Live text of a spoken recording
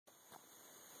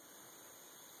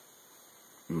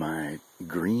My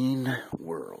green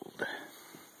world.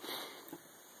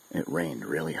 It rained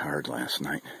really hard last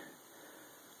night.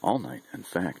 All night, in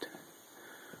fact.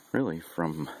 Really,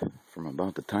 from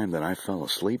about the time that I fell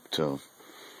asleep to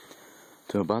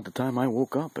about the time I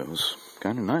woke up. It was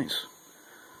kind of nice.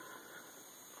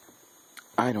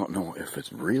 I don't know if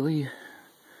it's really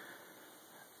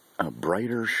a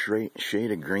brighter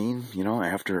shade of green,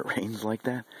 after it rains like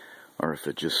that, or if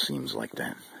it just seems like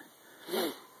that.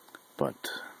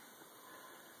 But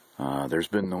there's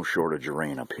been no shortage of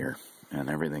rain up here, and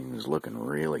everything is looking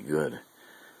really good.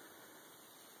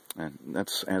 And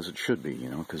that's as it should be,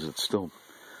 because it's still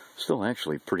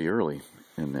actually pretty early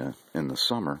in the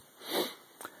summer.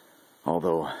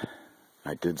 Although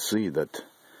I did see that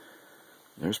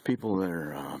there's people that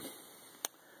are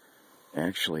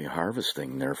actually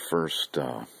harvesting their first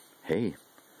hay.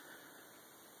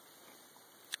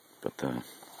 But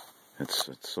it's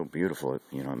so beautiful.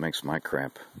 It makes my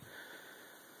crap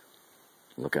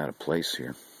look out of place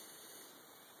here.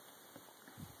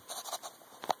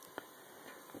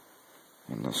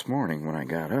 And this morning when I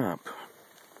got up,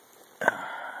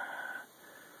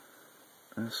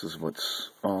 this is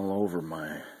what's all over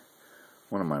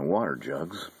one of my water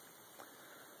jugs.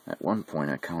 At one point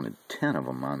I counted 10 of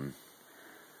them on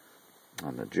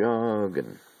the jug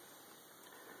and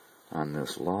on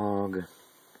this log.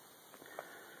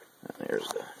 And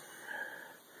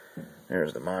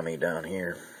there's the mommy down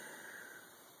here.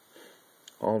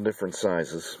 All different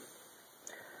sizes.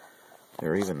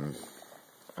 They're even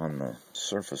on the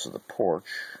surface of the porch.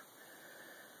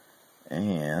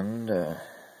 And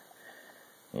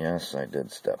yes, I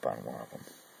did step on one of them.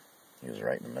 He was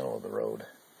right in the middle of the road.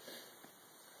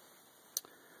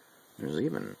 There's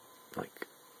even like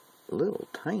little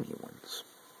tiny ones.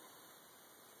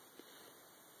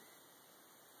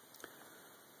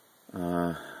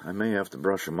 I may have to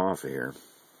brush them off of here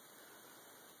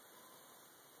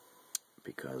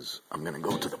because I'm going to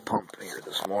go to the pump here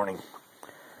this morning.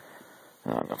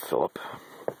 I'm going to fill up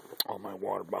all my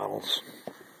water bottles.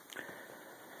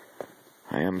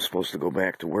 I am supposed to go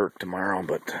back to work tomorrow,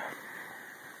 but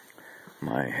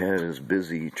my head is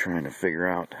busy trying to figure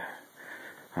out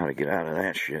how to get out of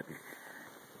that shit.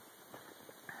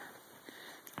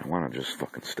 I want to just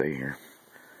fucking stay here.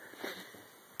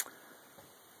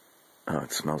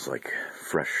 It smells like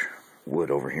fresh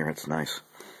wood over here. It's nice.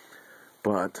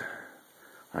 But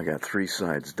I got 3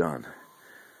 sides done.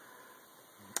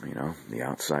 The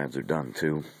outsides are done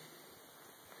too.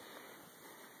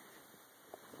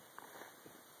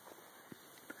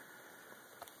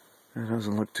 It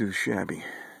doesn't look too shabby.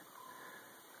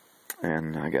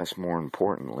 And I guess more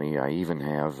importantly, I even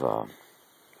have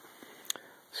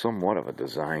somewhat of a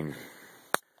design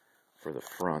for the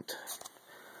front.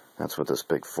 That's what this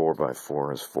big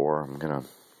 4x4 is for. I'm going to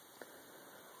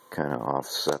kind of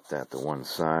offset that to one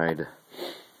side.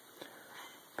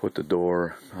 Put the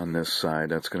door on this side.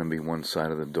 That's going to be one side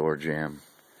of the door jamb.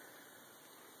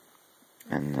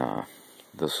 And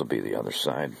this will be the other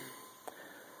side.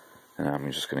 And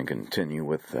I'm just going to continue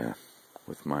with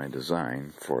my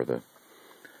design for the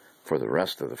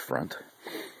rest of the front.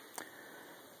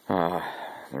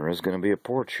 There is going to be a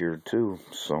porch here too,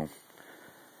 so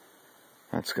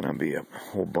that's going to be a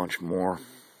whole bunch more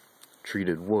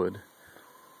treated wood.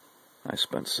 I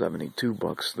spent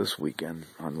 $72 this weekend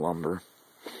on lumber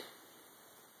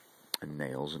and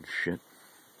nails and shit.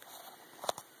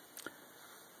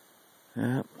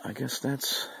 Yeah, I guess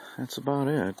that's about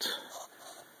it.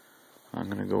 I'm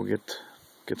gonna go get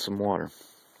some water.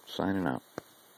 Signing out.